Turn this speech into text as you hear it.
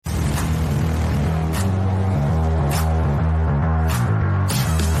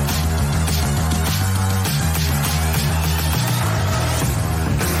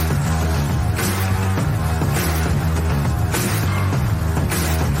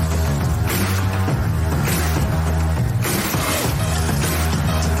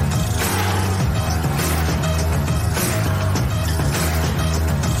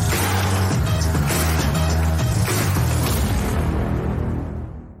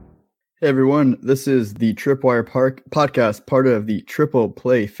Hey everyone, this is the Tripwire podcast, part of the Triple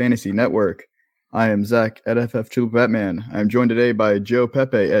Play Fantasy Network. I am Zach at FF Triple Batman. I'm joined today by Joe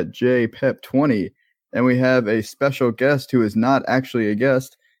Pepe at JPep20, and we have a special guest who is not actually a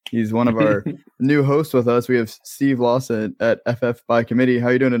guest. He's one of our new hosts with us. We have Steve Lawson at FF by Committee. How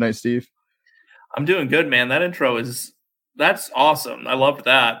are you doing tonight, Steve? I'm doing good, man. That intro that's awesome. I loved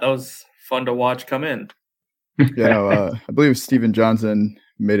that. That was fun to watch come in. I believe Steven Johnson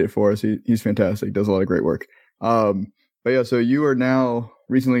made it for us. He's fantastic. Does a lot of great work. So you are now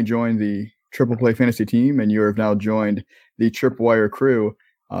recently joined the Triple Play Fantasy team, and you have now joined the Tripwire crew.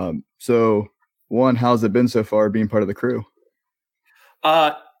 So one, how's it been so far being part of the crew?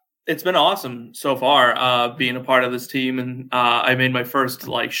 It's been awesome so far, being a part of this team, and I made my first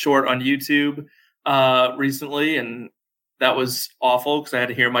short on YouTube recently, and that was awful because I had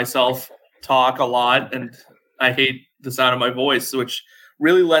to hear myself talk a lot, and I hate the sound of my voice, which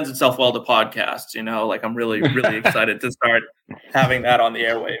really lends itself well to podcasts. I'm really, really excited to start having that on the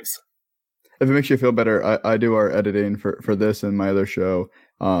airwaves. If it makes you feel better, I do our editing for this and my other show,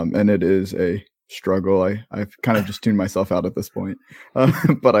 and it is a struggle. I've kind of just tuned myself out at this point,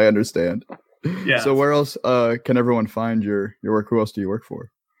 but I understand. Yeah. So where else can everyone find your work? Who else do you work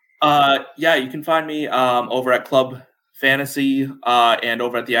for? You can find me over at Club Fantasy and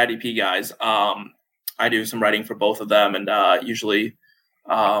over at the IDP guys. I do some writing for both of them, and usually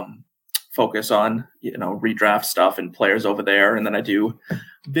focus on redraft stuff and players over there, and then I do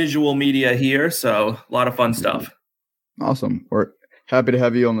visual media here. So a lot of fun stuff. Awesome. We're happy to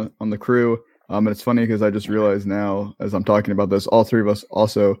have you on the crew. And it's funny because I just realized now, as I'm talking about this, all three of us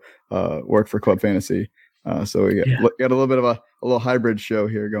also work for Club Fantasy. So we got a little bit of a little hybrid show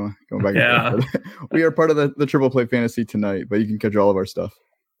here going back and forth. We are part of the Triple Play Fantasy tonight, but you can catch all of our stuff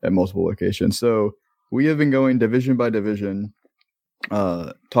at multiple locations. So we have been going division by division,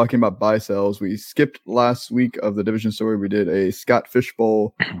 talking about buy sells. We skipped last week of the division story. We did a Scott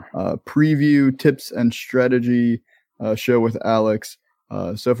Fishbowl preview, tips and strategy show with Alex.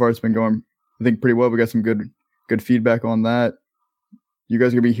 So far, it's been going, I think, pretty well. We got some good feedback on that. You guys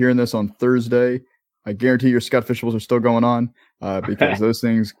are gonna be hearing this on Thursday. I guarantee your Scott Fishbowls are still going on because those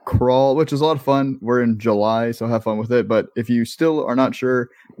things crawl, which is a lot of fun. We're in July, so have fun with it. But if you still are not sure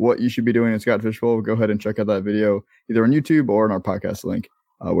what you should be doing in Scott Fishbowl, go ahead and check out that video either on YouTube or in our podcast link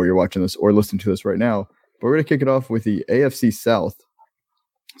where you're watching this or listening to this right now. But we're going to kick it off with the AFC South.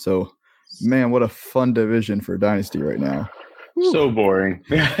 So, man, what a fun division for Dynasty right now. So boring.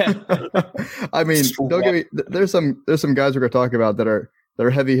 I mean, don't get me. There's some guys we're going to talk about that are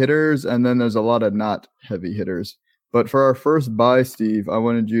heavy hitters, and then there's a lot of not heavy hitters. But for our first buy, Steve, I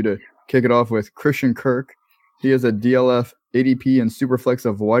wanted you to kick it off with Christian Kirk. He has a DLF ADP and Superflex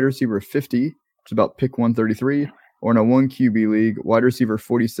of wide receiver 50, which is about pick 133, or in a 1 QB league, wide receiver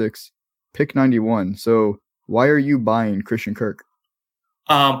 46, pick 91. So why are you buying Christian Kirk?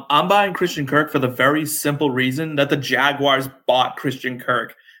 I'm buying Christian Kirk for the very simple reason that the Jaguars bought Christian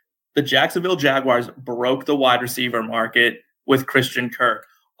Kirk. The Jacksonville Jaguars broke the wide receiver market with Christian Kirk.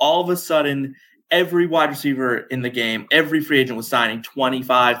 All of a sudden, every wide receiver in the game, every free agent was signing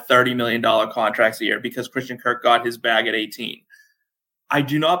 $25, $30 million contracts a year because Christian Kirk got his bag at 18. I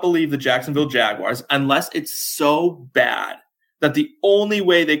do not believe the Jacksonville Jaguars, unless it's so bad that the only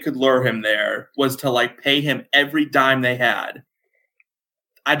way they could lure him there was to pay him every dime they had.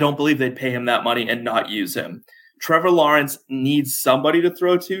 I don't believe they'd pay him that money and not use him. Trevor Lawrence needs somebody to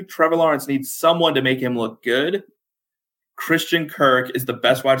throw to. Trevor Lawrence needs someone to make him look good. Christian Kirk is the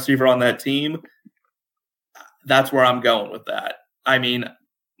best wide receiver on that team. That's where I'm going with that. I mean,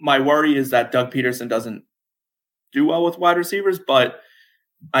 my worry is that Doug Peterson doesn't do well with wide receivers, but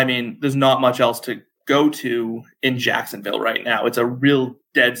I mean, there's not much else to go to in Jacksonville right now. It's a real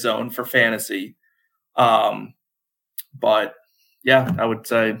dead zone for fantasy. But yeah, I would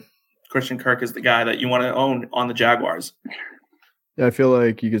say Christian Kirk is the guy that you want to own on the Jaguars. Yeah, I feel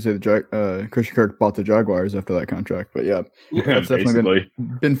like you could say Christian Kirk bought the Jaguars after that contract. But yeah, that's definitely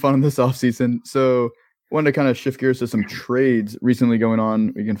been fun this offseason. So wanted to kind of shift gears to some trades recently going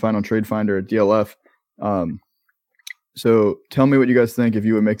on. You can find on Trade Finder at DLF. So tell me what you guys think if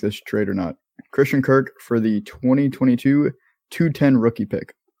you would make this trade or not. Christian Kirk for the 2022 210 rookie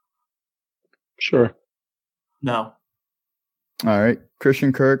pick. Sure. No. All right.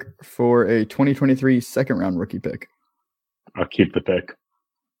 Christian Kirk for a 2023 second round rookie pick. I'll keep the pick.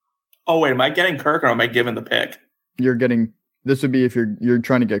 Oh, wait, am I getting Kirk or am I giving the pick? You're getting, this would be if you're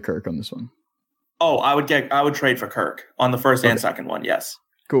trying to get Kirk on this one. Oh, I would trade for Kirk on the first and second one. Yes.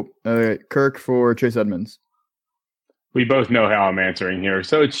 Cool. All right. Kirk for Chase Edmonds. We both know how I'm answering here,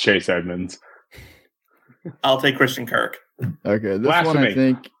 so it's Chase Edmonds. I'll take Christian Kirk. Okay, this one I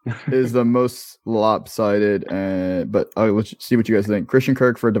think is the most lopsided, but let's see what you guys think. Christian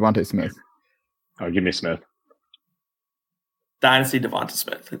Kirk for Devontae Smith. Oh, give me Smith. Dynasty Devonta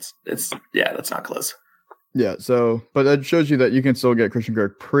Smith. It's that's not close. Yeah, so but that shows you that you can still get Christian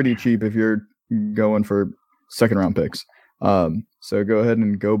Kirk pretty cheap if you're going for second round picks. So go ahead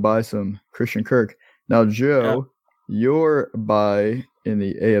and go buy some Christian Kirk. Now, Joe, your buy in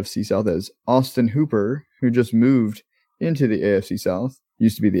the AFC South is Austin Hooper, who just moved into the AFC South.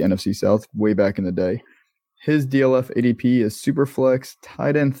 Used to be the NFC South way back in the day. His DLF ADP is Superflex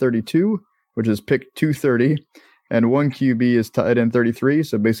tight end 32, which is pick 230. And one QB is tight end 33,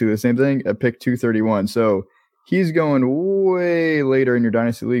 so basically the same thing at pick 231. So he's going way later in your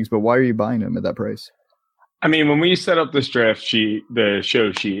dynasty leagues, but why are you buying him at that price? I mean, when we set up this draft sheet, the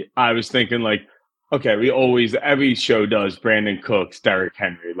show sheet, I was thinking like, okay, every show does Brandon Cooks, Derrick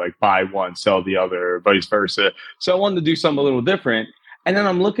Henry, like buy one, sell the other, vice versa. So I wanted to do something a little different. And then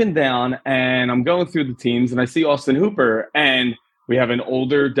I'm looking down and I'm going through the teams and I see Austin Hooper and we have an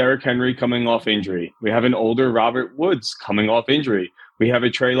older Derrick Henry coming off injury. We have an older Robert Woods coming off injury. We have a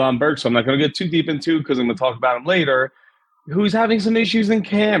Treylon Burks, so I'm not going to get too deep into because I'm going to talk about him later, who's having some issues in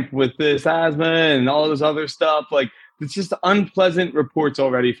camp with this asthma and all this other stuff. Like, it's just unpleasant reports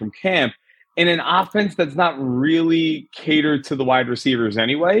already from camp in an offense that's not really catered to the wide receivers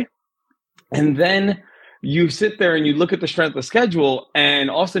anyway. And then you sit there and you look at the strength of schedule,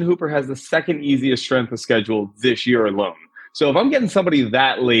 and Austin Hooper has the second easiest strength of schedule this year alone. So if I'm getting somebody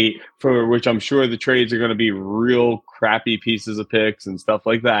that late, for which I'm sure the trades are going to be real crappy pieces of picks and stuff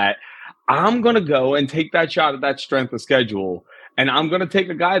like that, I'm going to go and take that shot at that strength of schedule. And I'm going to take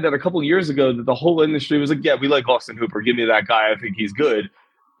a guy that a couple of years ago that the whole industry was like, yeah, we like Austin Hooper. Give me that guy. I think he's good.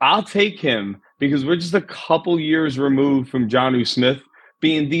 I'll take him because we're just a couple years removed from Jonnu Smith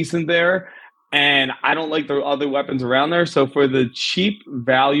being decent there. And I don't like the other weapons around there. So for the cheap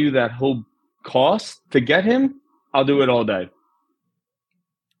value that he'll cost to get him, I'll do it all day.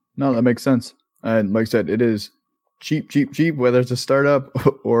 No, that makes sense. And like I said, it is cheap, whether it's a startup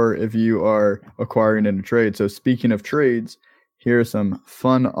or if you are acquiring in a trade. So speaking of trades, here are some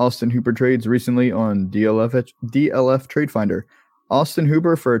fun Austin Hooper trades recently on DLF Trade Finder. Austin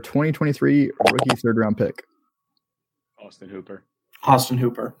Hooper for a 2023 rookie third-round pick. Austin Hooper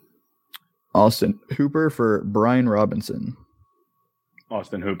for Brian Robinson.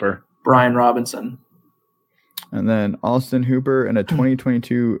 Austin Hooper. Brian Robinson. And then Austin Hooper and a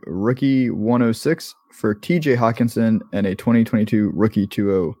 2022 rookie 106 for TJ Hawkinson and a 2022 rookie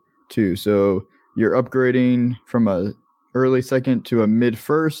 202. So you're upgrading from a early second to a mid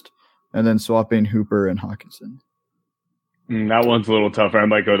first and then swapping Hooper and Hawkinson. That one's a little tougher. I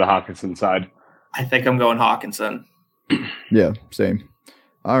might go the Hawkinson side. I think I'm going Hawkinson. Yeah, same.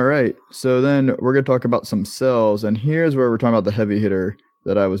 All right. So then we're going to talk about some sells. And here's where we're talking about the heavy hitter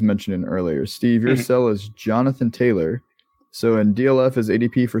that I was mentioning earlier. Steve, your sell is Jonathan Taylor. So in DLF, his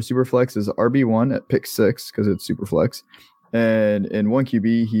ADP for Superflex is RB1 at pick 6 because it's Superflex. And in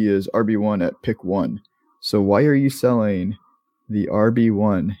 1QB, he is RB1 at pick 1. So why are you selling the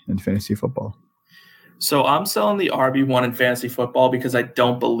RB1 in fantasy football? So I'm selling the RB1 in fantasy football because I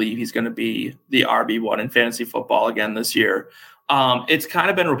don't believe he's going to be the RB1 in fantasy football again this year. It's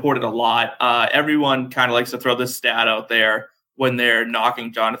kind of been reported a lot. Everyone kind of likes to throw this stat out there when they're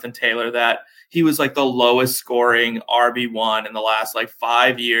knocking Jonathan Taylor that he was like the lowest scoring RB1 in the last like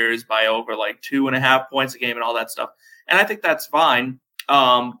 5 years by over like 2.5 points a game and all that stuff. And I think that's fine.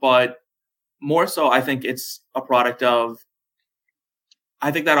 But more so, I think it's a product of,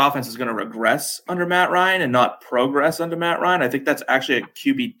 I think that offense is going to regress under Matt Ryan and not progress under Matt Ryan. I think that's actually a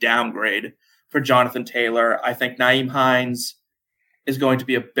QB downgrade for Jonathan Taylor. I think Nyheim Hines is going to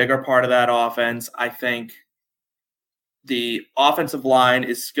be a bigger part of that offense. I think the offensive line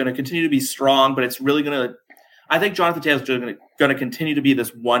is going to continue to be strong, but it's really going to – I think Jonathan Taylor is going to continue to be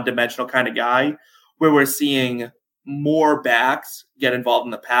this one-dimensional kind of guy where we're seeing more backs get involved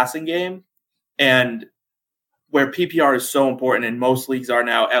in the passing game, and where PPR is so important, and most leagues are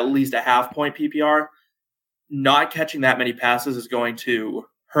now at least a half-point PPR, not catching that many passes is going to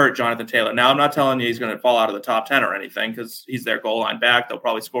hurt Jonathan Taylor. Now, I'm not telling you he's going to fall out of the top 10 or anything because he's their goal line back. They'll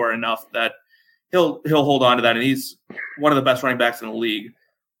probably score enough that he'll hold on to that, and he's one of the best running backs in the league.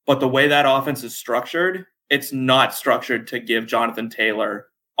 But the way that offense is structured, it's not structured to give Jonathan Taylor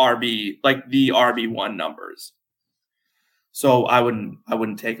the RB1 numbers. So I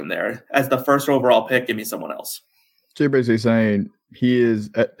wouldn't take him there. As the first overall pick, give me someone else. So you're basically saying he is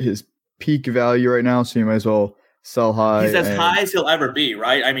at his peak value right now, so you might as well sell high. He's as high as he'll ever be,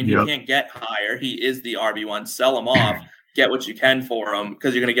 right? I mean, he can't get higher. He is the RB1. Sell him off. Get what you can for him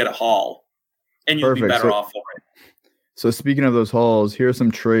because you're going to get a haul. And you'd be better off for it. So speaking of those hauls, here are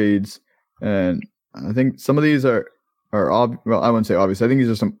some trades, and I think some of these are well, I wouldn't say obvious. I think these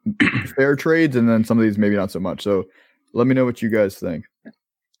are some fair trades, and then some of these maybe not so much. So let me know what you guys think.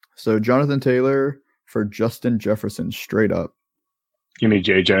 So Jonathan Taylor for Justin Jefferson, straight up. Give me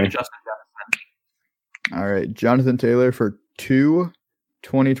JJ. Justin Jefferson. All right, Jonathan Taylor for 2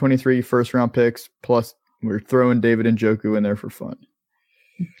 2023 first-round picks, plus we're throwing David Njoku in there for fun.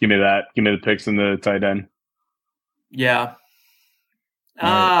 Give me that. Give me the picks in the tight end. Yeah.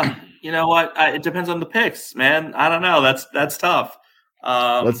 Right. You know what? It depends on the picks, man. I don't know. That's tough.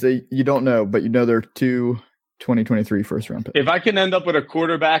 Let's say you don't know, but you know there are 2 2023 first-round picks. If I can end up with a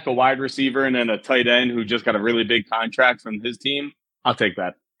quarterback, a wide receiver, and then a tight end who just got a really big contract from his team, I'll take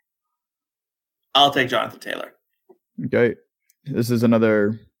that. I'll take Jonathan Taylor. Okay. This is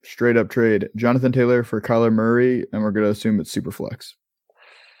another straight-up trade. Jonathan Taylor for Kyler Murray, and we're going to assume it's super flex.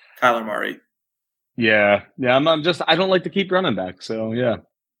 Kyler Murray. Yeah. I don't like to keep running back, so yeah.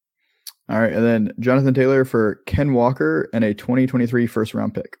 All right, and then Jonathan Taylor for Ken Walker and a 2023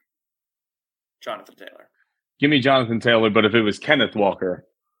 first-round pick. Jonathan Taylor. Give me Jonathan Taylor, but if it was Kenneth Walker,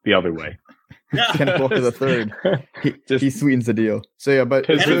 the other way. Kenneth Walker the third. He sweetens the deal. So yeah, but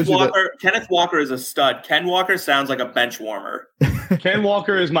Kenneth Walker is a stud. Ken Walker sounds like a bench warmer. Ken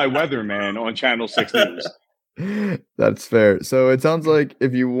Walker is my weatherman on Channel 6 News. That's fair. So it sounds like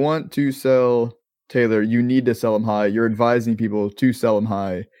if you want to sell Taylor, you need to sell him high. You're advising people to sell him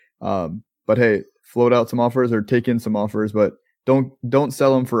high. But hey, float out some offers or take in some offers, but don't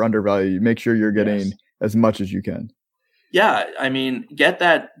sell them for undervalue. Make sure you're getting as much as you can. Yeah, I mean, get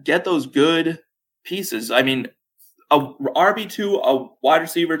those good pieces. I mean, a RB2, a wide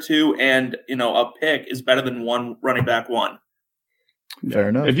receiver 2, and a pick is better than one running back 1. Fair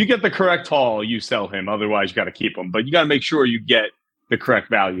enough. If you get the correct haul, you sell him. Otherwise, you got to keep him. But you got to make sure you get the correct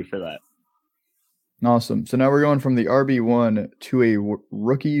value for that. Awesome. So now we're going from the RB1 to a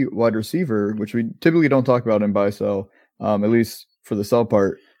rookie wide receiver, which we typically don't talk about in buy sell, at least for the sell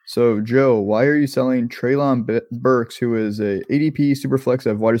part. So, Joe, why are you selling Treylon Burks, who is a ADP Superflex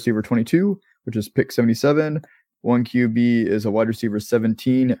of wide receiver 22, which is pick 77? 1 QB is a wide receiver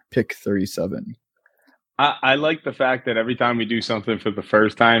 17, pick 37. I like the fact that every time we do something for the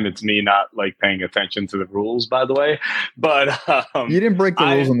first time, it's me not like paying attention to the rules, by the way. But you didn't break the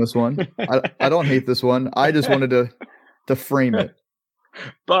rules on this one. I don't hate this one. I just wanted to frame it.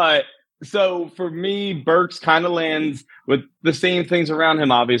 But so for me, Burks kind of lands with the same things around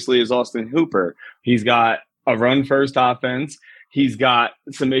him, obviously, as Austin Hooper. He's got a run-first offense. He's got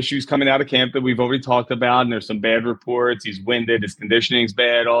some issues coming out of camp that we've already talked about, and there's some bad reports. He's winded. His conditioning's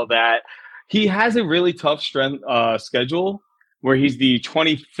bad, all that. He has a really tough schedule where he's the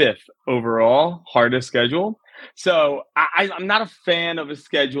 25th overall, hardest schedule. So I'm not a fan of his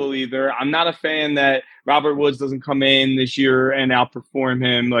schedule either. I'm not a fan that Robert Woods doesn't come in this year and outperform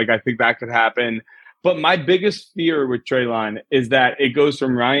him. Like, I think that could happen. But my biggest fear with Treylon is that it goes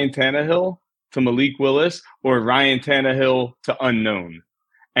from Ryan Tannehill to Malik Willis or Ryan Tannehill to unknown.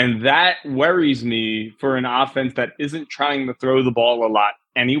 And that worries me for an offense that isn't trying to throw the ball a lot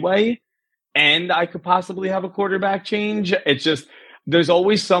anyway. And I could possibly have a quarterback change. It's just, there's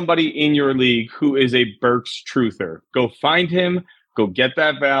always somebody in your league who is a Burks truther. Go find him, go get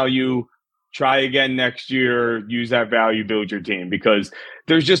that value, try again next year, use that value, build your team, because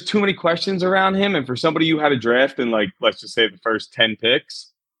there's just too many questions around him. And for somebody who had a draft in, like, let's just say the first 10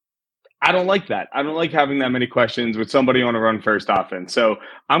 picks, I don't like that. I don't like having that many questions with somebody on a run first offense. So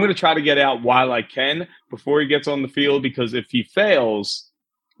I'm going to try to get out while I can before he gets on the field, because if he fails,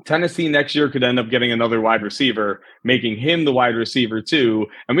 Tennessee next year could end up getting another wide receiver, making him the wide receiver too.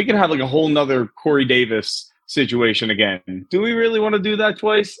 And we could have like a whole nother Corey Davis situation again. Do we really want to do that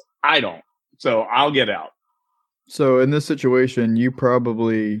twice? I don't. So I'll get out. So in this situation, you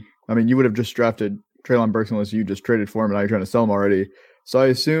would have just drafted Treylon Burks unless you just traded for him and now you're trying to sell him already. So I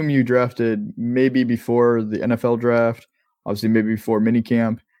assume you drafted maybe before the NFL draft, obviously maybe before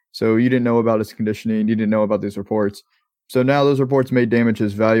minicamp. So you didn't know about his conditioning. You didn't know about these reports. So now those reports may damage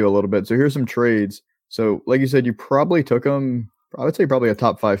his value a little bit. So here's some trades. So like you said, you probably took him, I would say probably a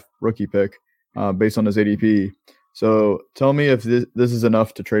top 5 rookie pick based on his ADP. So tell me if this is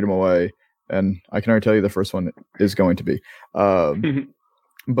enough to trade him away. And I can already tell you the first one is going to be.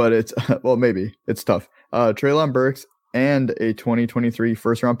 But it's, well, maybe. It's tough. Treylon Burks and a 2023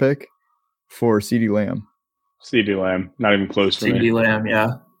 first round pick for CeeDee Lamb. CeeDee Lamb, not even close for me. CeeDee Lamb, yeah.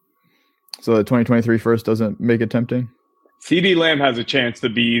 So the 2023 first doesn't make it tempting? CeeDee Lamb has a chance to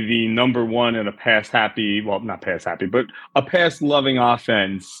be the number one in a pass-happy, well, not pass-happy, but a pass-loving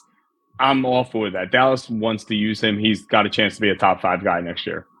offense. I'm all for that. Dallas wants to use him. He's got a chance to be a top 5 guy next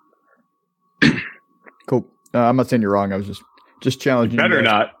year. Cool. I'm not saying you're wrong. I was just challenging you.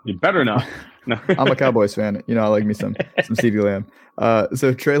 You better not. No. I'm a Cowboys fan. I like me some CeeDee Lamb.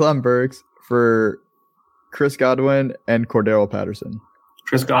 So Treylon Burks for Chris Godwin and Cordero Patterson.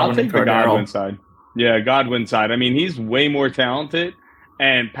 Chris Godwin. I'll take the Godwin side. Yeah, Godwin side. I mean, he's way more talented,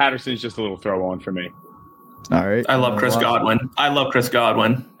 and Patterson's just a little throw on for me. All right. I love Chris Godwin.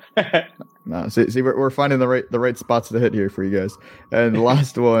 No, see, we're finding the right spots to hit here for you guys. And the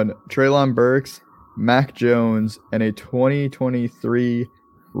last one, Treylon Burks, Mac Jones, and a 2023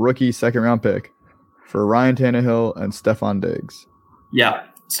 rookie second-round pick for Ryan Tannehill and Stephon Diggs. Yeah,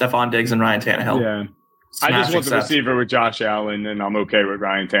 Stephon Diggs and Ryan Tannehill. Yeah. I just want the receiver with Josh Allen, and I'm okay with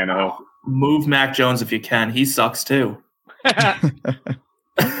Ryan Tannehill. Move Mac Jones if you can. He sucks too.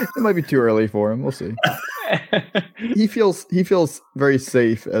 It might be too early for him. We'll see. He feels very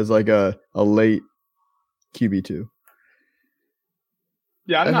safe as like a late QB2.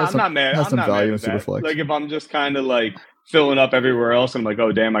 Yeah, I'm not mad. Has I'm some not value mad in Superflex. Like if I'm just kind of like filling up everywhere else, and I'm like,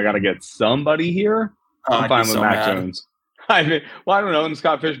 oh damn, I got to get somebody here. I'm fine with Mac Jones. I mean, well, I don't know. In the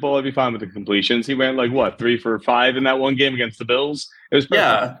Scott Fish Bowl, I'd be fine with the completions. He went like 3 for 5 in that one game against the Bills. It was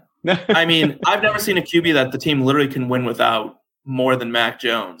perfect. Yeah. I mean, I've never seen a QB that the team literally can win without more than Mac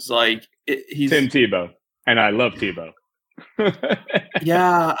Jones. Like he's Tim Tebow, and I love Tebow.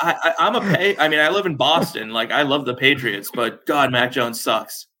 Yeah, I mean, I live in Boston. Like, I love the Patriots, but God, Mac Jones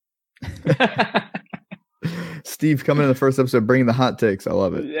sucks. Steve coming in the first episode, bringing the hot takes. I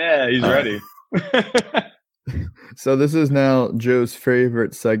love it. Yeah, he's ready. So this is now Joe's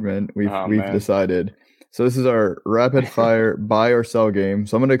favorite segment. We've decided. So this is our rapid fire buy or sell game.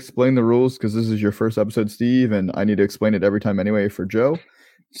 So I'm going to explain the rules because this is your first episode, Steve, and I need to explain it every time anyway for Joe.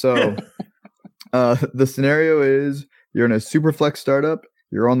 So the scenario is you're in a Superflex startup.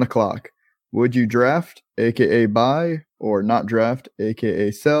 You're on the clock. Would you draft, aka buy, or not draft, aka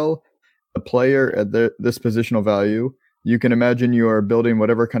sell, a player at this positional value? You can imagine you are building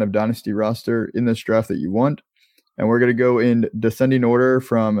whatever kind of dynasty roster in this draft that you want. And we're going to go in descending order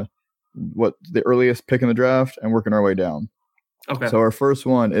from what the earliest pick in the draft and working our way down. Okay. So our first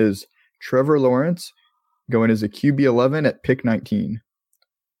one is Trevor Lawrence going as a QB 11 at pick 19.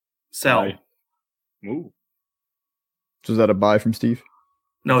 Sell. Ooh. So is that a buy from Steve?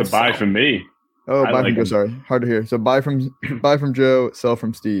 No, it's a buy from me. Oh, buy from Joe. Sorry, hard to hear. So buy from Joe, sell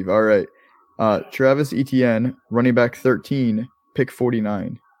from Steve. All right. Travis Etienne, running back 13, pick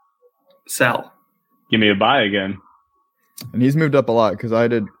 49. Sell. Give me a buy again. And he's moved up a lot because I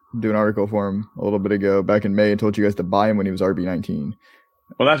did do an article for him a little bit ago back in May and told you guys to buy him when he was RB19.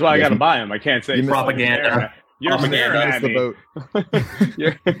 Well, that's why I got to buy him. I can't say propaganda. You're staring at me.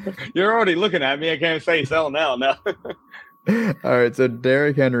 You're already looking at me. I can't say sell now. No. All right. So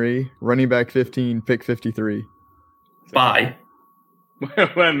Derrick Henry, running back 15, pick 53. Buy.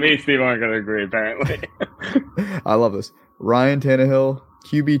 Well, me and Steve aren't going to agree, apparently. I love this. Ryan Tannehill,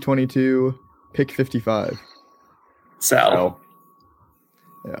 QB 22, pick 55. Sell.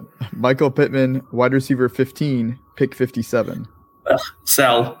 Yeah. Michael Pittman, wide receiver 15, pick 57.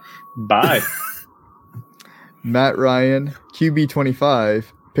 Sell. Buy. Matt Ryan, QB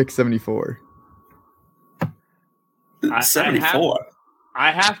 25, pick 74. 74.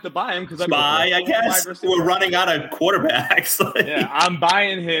 I have to buy him because I guess we're running out of quarterbacks. Yeah, I'm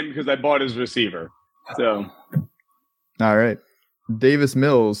buying him because I bought his receiver. So, all right, Davis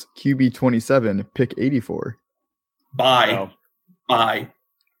Mills, QB 27, pick 84. Buy.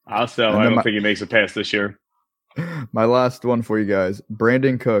 I'll sell. I don't think he makes it past this year. My last one for you guys: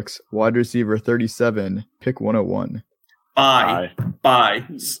 Brandon Cooks, wide receiver 37, pick 101. Buy.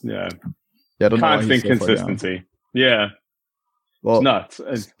 Yeah. Constant consistency. Yeah. Well, it's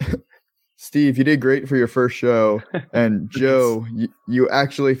nuts. Steve, you did great for your first show, and Joe, you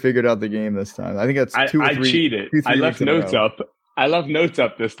actually figured out the game this time. I think that's I cheated. I left notes up. I left notes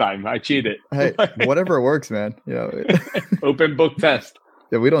up this time. I cheated. Hey, whatever works, man. Open book test.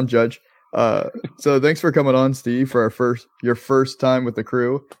 Yeah, we don't judge. So thanks for coming on, Steve, for your first time with the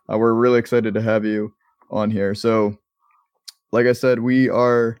crew. We're really excited to have you on here. So, like I said, we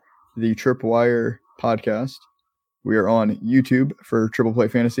are the Tripwire podcast. We are on YouTube for Triple Play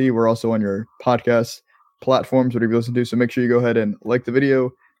Fantasy. We're also on your podcast platforms, whatever you listen to. So make sure you go ahead and like the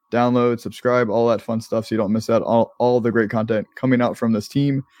video, download, subscribe, all that fun stuff so you don't miss out all the great content coming out from this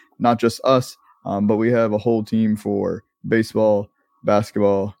team. Not just us, but we have a whole team for baseball,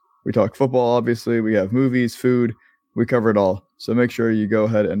 basketball. We talk football, obviously. We have movies, food. We cover it all. So make sure you go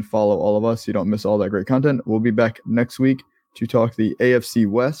ahead and follow all of us so you don't miss all that great content. We'll be back next week to talk the AFC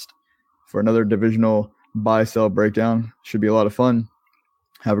West for another divisional buy-sell breakdown. Should be a lot of fun.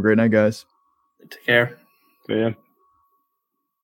 Have a great night, guys. Take care. See ya.